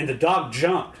 And the dog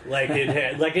jumped like it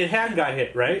had got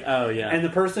hit, right? Oh yeah. And the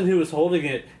person who was holding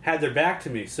it had their back to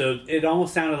me, so it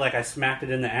almost sounded like I smacked it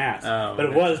in the ass. Oh, but it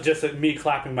okay. was just me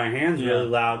clapping my hands Yeah. really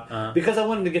loud Uh-huh. because I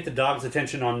wanted to get the dog's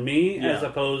attention on me Yeah. as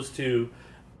opposed to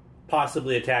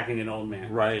possibly attacking an old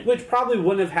man. Right. Which probably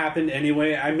wouldn't have happened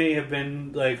anyway. I may have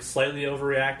been like slightly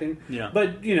overreacting. Yeah.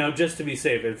 But just to be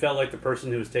safe, it felt like the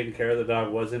person who was taking care of the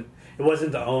dog wasn't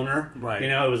the owner. Right.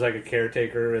 It was like a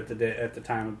caretaker at the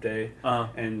time of day. Uh-huh.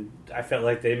 And I felt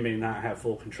like they may not have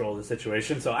full control of the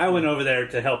situation, so I went over there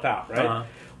to help out, right? Uh-huh.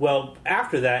 Well,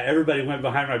 after that, everybody went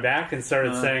behind my back and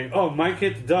started saying, "Oh, Mike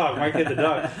hit the dog, Mike hit the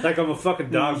dog," like I'm a fucking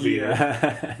dog beater.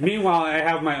 Yeah. Meanwhile, I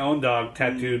have my own dog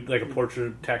tattooed, like a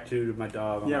portrait tattooed of my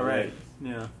dog on Yeah. my Right. leg.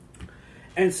 Yeah.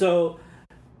 And so,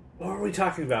 what were we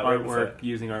talking about? right before Artwork.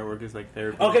 Using artwork as like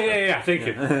therapy. Okay, yeah, thank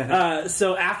you.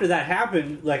 So after that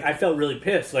happened, like I felt really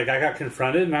pissed. Like I got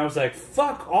confronted, and I was like,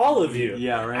 "Fuck all of you!"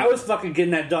 Yeah, right. I was fucking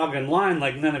getting that dog in line,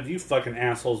 like none of you fucking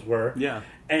assholes were. Yeah.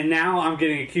 And now I'm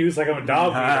getting accused like I'm a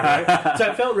dog beater, right? So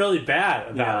I felt really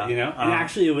bad about it, Yeah. And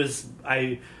actually, it was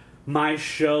my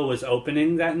show was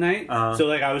opening that night, so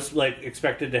like I was like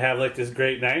expected to have like this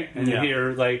great night, and Yeah.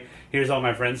 here's all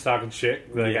my friends talking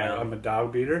shit. Like Yeah. I'm a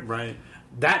dog beater. Right.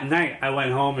 That night, I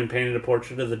went home and painted a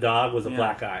portrait of the dog with a Yeah.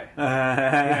 black eye.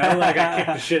 Like I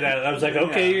kicked the shit out of it. I was like,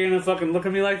 okay, Yeah. you're gonna fucking look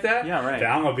at me like that? Yeah, right. Then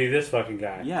I'm gonna be this fucking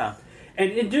guy. Yeah. And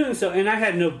in doing so, and I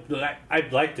had I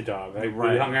liked the dog. We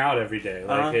Right. hung out every day.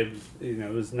 Like Uh-huh. it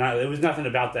was, it was nothing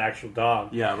about the actual dog.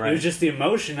 Yeah, right. It was just the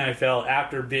emotion I felt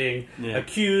after being Yeah.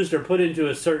 accused or put into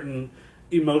a certain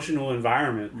emotional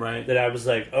environment. Right. That I was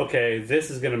like, okay,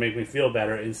 this is gonna make me feel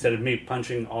better instead of me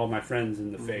punching all my friends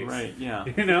in the face. Right. Yeah.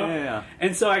 Yeah.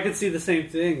 And so I could see the same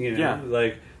thing, Yeah.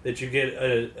 like that you get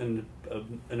an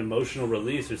emotional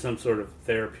release or some sort of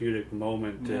therapeutic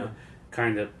moment to Yeah.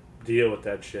 kind of deal with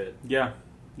that shit Yeah.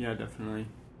 Yeah. Definitely.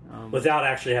 without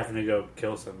actually having to go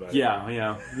kill somebody.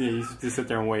 Yeah. You just sit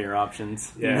there and weigh your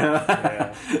options.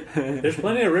 Yeah. There's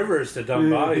plenty of rivers to dump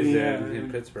bodies Yeah.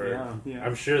 in Pittsburgh. Yeah.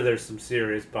 I'm sure there's some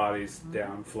serious bodies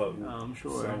down floating I'm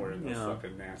sure. somewhere in those Yeah.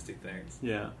 fucking nasty things.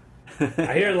 Yeah.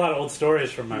 I hear a lot of old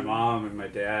stories from my mom and my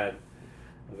dad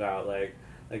about like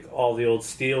all the old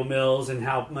steel mills and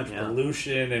how much Yeah.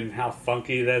 pollution and how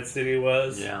funky that city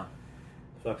was. Yeah.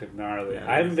 Fucking gnarly. Yeah,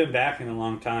 I haven't been back in a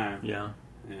long time. Yeah.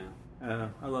 Yeah.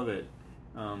 I love it.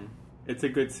 It's a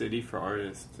good city for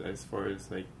artists as far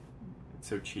as like it's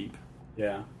so cheap.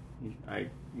 Yeah. You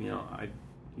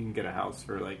can get a house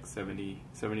for like 70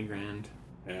 grand.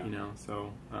 Yeah.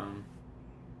 So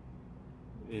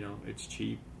it's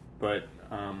cheap, but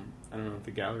I don't know if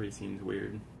the gallery seems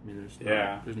weird. I mean,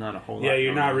 there's not a whole lot. Yeah,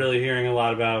 you're going not on. really hearing a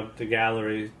lot about the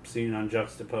gallery scene on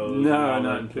Juxtapose. and No, all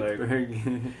not in that, like,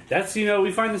 Pittsburgh. that's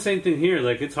we find the same thing here.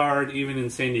 Like it's hard even in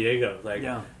San Diego, like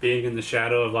Yeah. being in the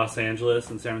shadow of Los Angeles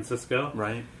and San Francisco.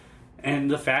 Right.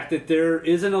 And the fact that there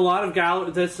isn't a lot of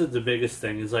galleries, that's the biggest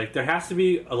thing, is like there has to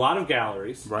be a lot of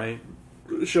galleries Right.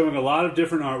 showing a lot of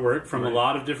different artwork from Right. a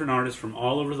lot of different artists from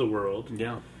all over the world.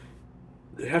 Yeah.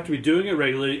 They have to be doing it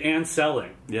regularly and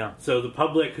selling. Yeah. So the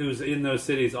public who's in those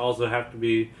cities also have to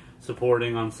be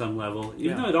supporting on some level.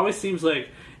 Even Yeah. though it always seems like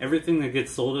everything that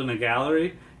gets sold in a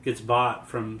gallery gets bought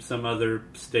from some other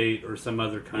state or some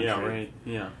other country. Yeah. Right.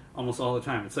 Yeah. Almost all the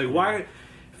time. It's like why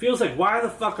feels like why the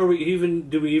fuck do we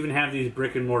even have these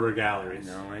brick and mortar galleries?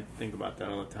 No, I think about that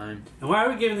all the time. And why are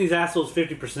we giving these assholes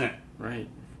 50% Right.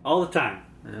 all the time?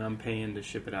 And I'm paying to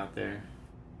ship it out there.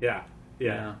 Yeah.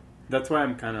 Yeah. That's why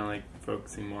I'm kind of like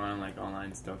focusing more on like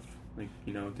online stuff. Like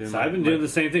doing. So I've been doing the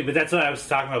same thing, but that's what I was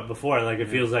talking about before. Like it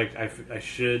feels like I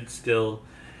should still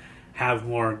have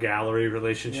more gallery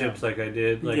relationships, like I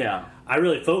did. Like Yeah. I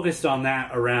really focused on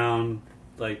that around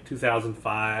like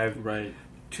 2005, Right.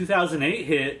 2008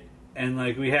 hit, and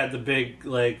like we had the big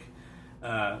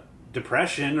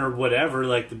depression or whatever,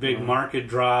 like the big market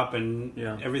drop, and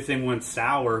everything went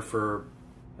sour for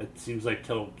it seems like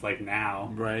till like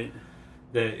now. Right.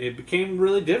 That it became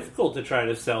really difficult to try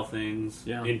to sell things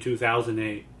in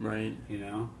 2008. Right.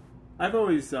 I've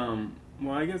always,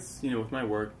 I guess, with my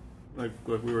work, like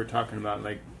we were talking about,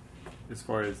 like, as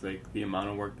far as, like, the amount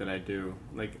of work that I do,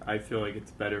 like, I feel like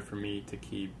it's better for me to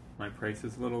keep my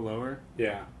prices a little lower,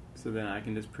 Yeah. so then I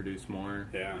can just produce more,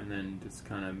 Yeah. and then just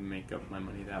kind of make up my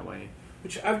money that way.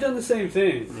 Which I've done the same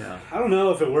thing. Yeah. I don't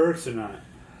know if it works or not.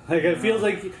 Like, it feels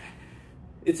like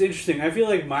it's interesting. I feel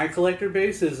like my collector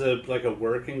base is a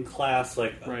working class,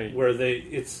 like Right. where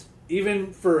it's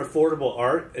even for affordable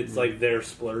art, it's like they're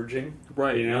splurging,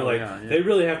 Right. You know, Oh, like yeah. they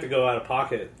really have to go out of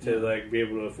pocket to like be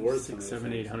able to afford some of $600, these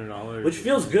things. $700, $800, Which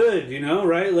feels good, you know,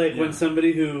 right? Like Yeah. when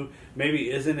somebody who maybe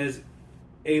isn't as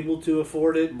able to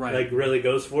afford it, Right. like really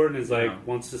goes for it and is like Yeah.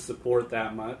 wants to support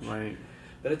that much. Right.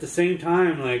 But at the same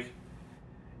time, like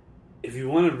if you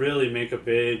want to really make a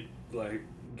big, like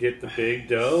get the big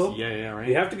dough, Yeah. Right.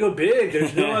 you have to go big.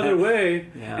 There's no other way.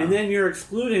 Yeah. And then you're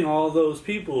excluding all those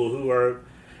people who are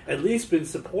at least been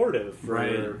supportive for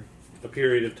Right. a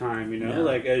period of time, you know, Yeah.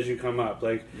 like as you come up.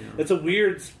 Like Yeah. it's a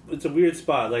weird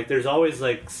spot. Like there's always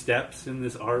like steps in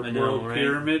this art I know, world right?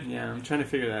 pyramid. Yeah, I'm trying to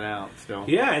figure that out still.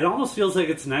 Yeah, it almost feels like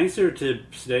it's nicer to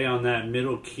stay on that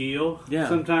middle keel Yeah.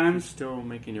 sometimes. Still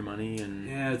making your money and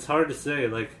Yeah, it's hard to say.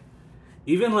 Like,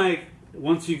 even like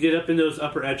once you get up in those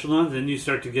upper echelons, then you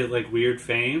start to get like weird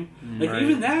fame. Like Right.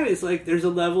 even that is like there's a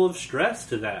level of stress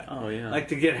to that. Oh, yeah. Like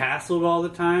to get hassled all the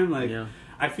time. Like Yeah.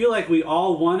 I feel like we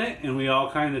all want it, and we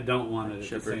all kind of don't want it at the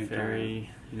Shepherd same time. Ferry,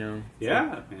 you know. Yeah,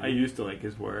 Like, man. I used to like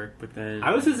his work, but then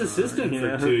I was his assistant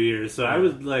yeah. for 2 years, so I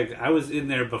Yeah. was in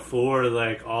there before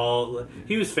like all.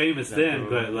 He was famous then,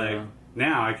 but like Yeah.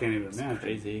 now I can't even imagine.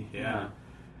 Crazy. Yeah.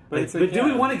 But Like, it's like, but do we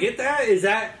yeah. want to get that? Is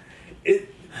that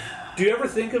it? Do you ever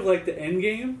think of like the end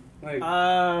game? Like,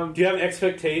 do you have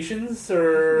expectations,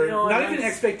 or You know, not I even guess-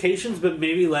 expectations, but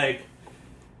maybe like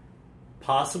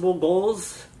possible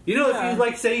goals? You know, Yeah. if you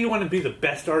like say you want to be the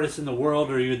best artist in the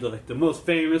world, or you're the most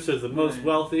famous or the most Right.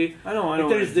 wealthy. I don't Like, wanna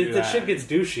there's do the that. shit gets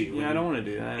douchey. Yeah, I don't want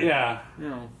to do that. Yeah,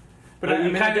 No. But But I you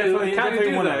mean, kinda- I definitely, you kinda definitely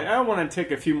do want to. that. I want to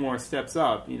take a few more steps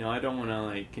up. You know, I don't want to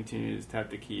like continue to just have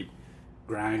to keep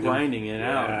grinding it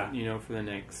Yeah. out. You know, for the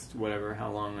next whatever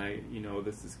how long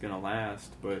this is gonna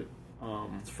last. But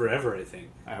It's forever, I think.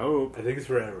 I hope. I think it's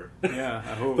forever. Yeah,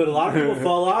 I hope. But a lot of people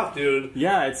fall off, dude.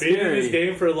 Yeah, it's Being scary. in this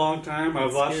game for a long time, I've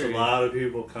It's watched scary. a lot of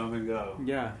people come and go.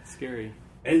 Yeah, it's scary.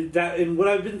 And what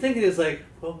I've been thinking is like,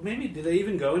 well, maybe do they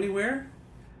even go anywhere,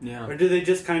 Yeah. or do they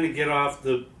just kind of get off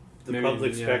the Maybe,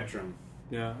 public yeah. spectrum?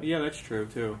 Yeah, that's true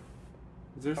too.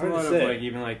 There's Hard a to lot of say. like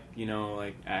even like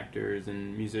like actors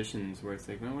and musicians where it's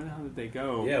like, man, where the hell did they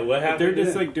go? Yeah, what But happened? they're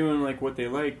just then? like doing like what they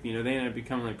like. You know, they end up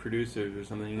becoming like producers or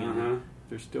something. and Uh-huh.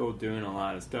 They're still doing a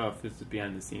lot of stuff. This is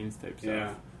behind the scenes type stuff.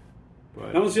 Yeah. But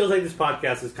It almost feels like this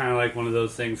podcast is kind of like one of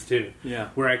those things too, yeah,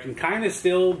 where I can kind of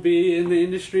still be in the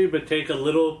industry, but take a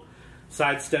little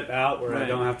sidestep out where I Right.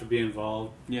 don't have to be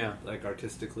involved, yeah, like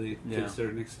artistically to Yeah. a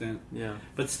certain extent, yeah,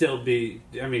 but still be.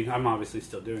 I mean, I'm obviously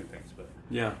still doing things, but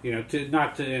yeah. you know,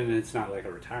 and it's not like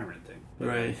a retirement thing, but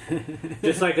Right.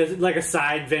 just like a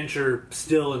side venture,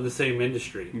 still in the same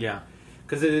industry. yeah.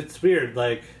 Because it's weird,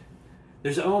 like,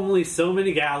 there's only so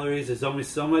many galleries, there's only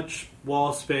so much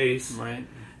wall space, Right.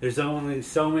 there's only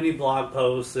so many blog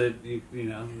posts that, you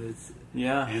know, it's,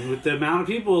 Yeah. and with the amount of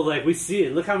people, like, we see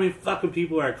it. Look how many fucking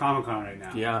people are at Comic-Con right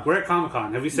now. Yeah. We're at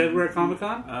Comic-Con. Have we said we're at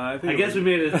Comic-Con? I I guess we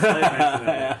made it a slight mention of it.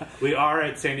 Yeah. We are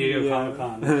at San Diego Yeah.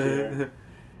 Comic-Con this year.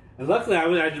 And luckily, I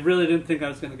really didn't think I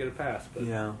was going to get a pass, but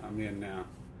Yeah. I'm in now.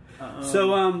 Um,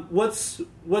 So,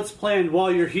 what's planned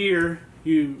while you're here?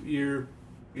 You're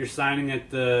signing at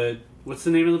the what's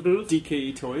the name of the booth?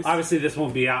 DKE Toys. Obviously, this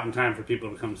won't be out in time for people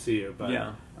to come see you, but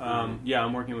Yeah.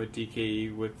 I'm working with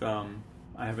DKE with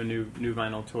I have a new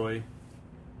vinyl toy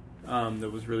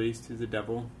that was released as a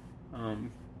devil.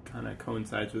 Kind of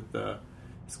coincides with the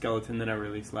skeleton that I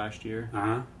released last year.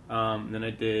 Then I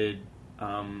did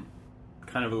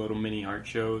kind of a little mini art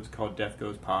show. It's called Death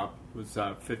Goes Pop. It was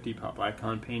 50 pop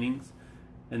icon paintings,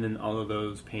 and then all of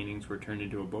those paintings were turned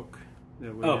into a book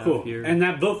that we Oh, have cool! here. And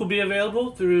that book will be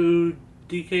available through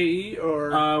DKE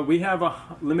or We have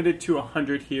limited to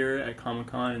 100 here at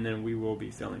Comic-Con, and then we will be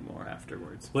selling more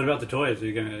afterwards. what about the toys? Are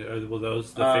you will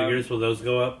those Um, will those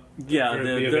go up? Yeah, Or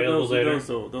be available later?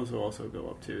 those will also go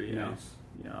up too. Yeah, Nice.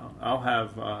 yeah. I'll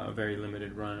have a very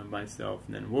limited run of myself,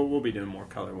 and then we'll be doing more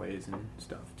colorways and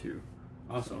stuff too.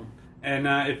 Awesome. And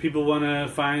if people want to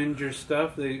find your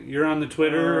stuff, you're on the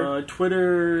Twitter.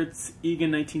 Twitter, it's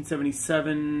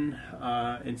Egan1977.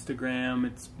 Instagram,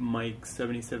 it's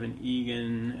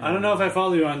Mike77Egan. I don't know if I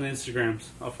follow you on the Instagrams.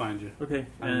 I'll find you. Okay,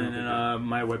 I don't know if and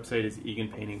my website is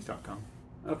eganpaintings.com.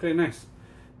 Okay, nice. Is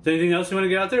there anything else you want to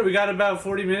get out there? We got about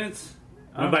 40 minutes.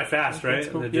 Went by fast, right? That's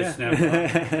cool. That just Yeah.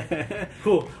 snapped off.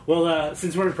 Cool. Well,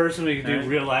 since we're in person, we can do All right.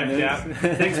 real live Nice.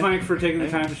 chat. Thanks, Mike, for taking the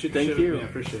time to shoot the Thank show. you. Yeah,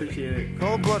 appreciate it. Appreciate it.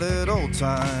 Cold-blooded old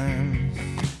times.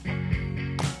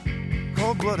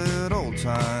 Cold-blooded old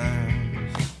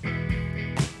times.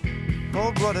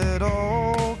 Cold-blooded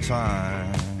old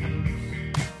times.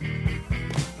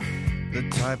 The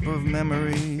type of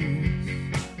memories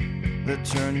that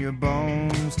turn your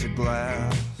bones to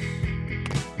glass.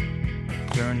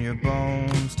 Turn your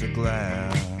bones to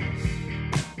glass.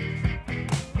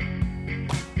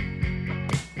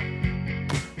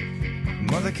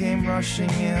 Mother came rushing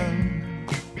in.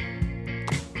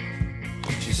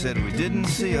 She said we didn't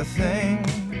see a thing.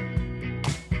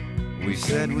 We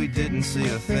said we didn't see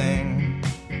a thing.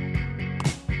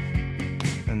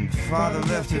 And Father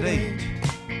left at 8,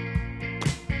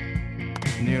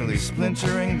 nearly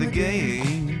splintering the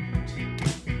gate.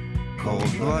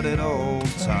 Cold-blooded old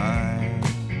times.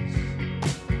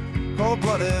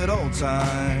 Cold-blooded old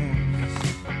times.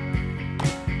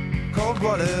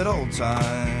 Cold-blooded old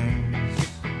times.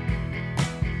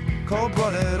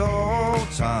 Cold-blooded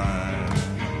old times.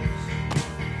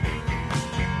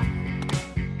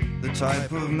 The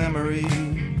type of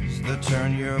memories that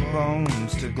turn your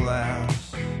bones to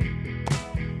glass.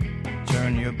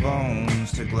 Turn your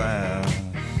bones to glass.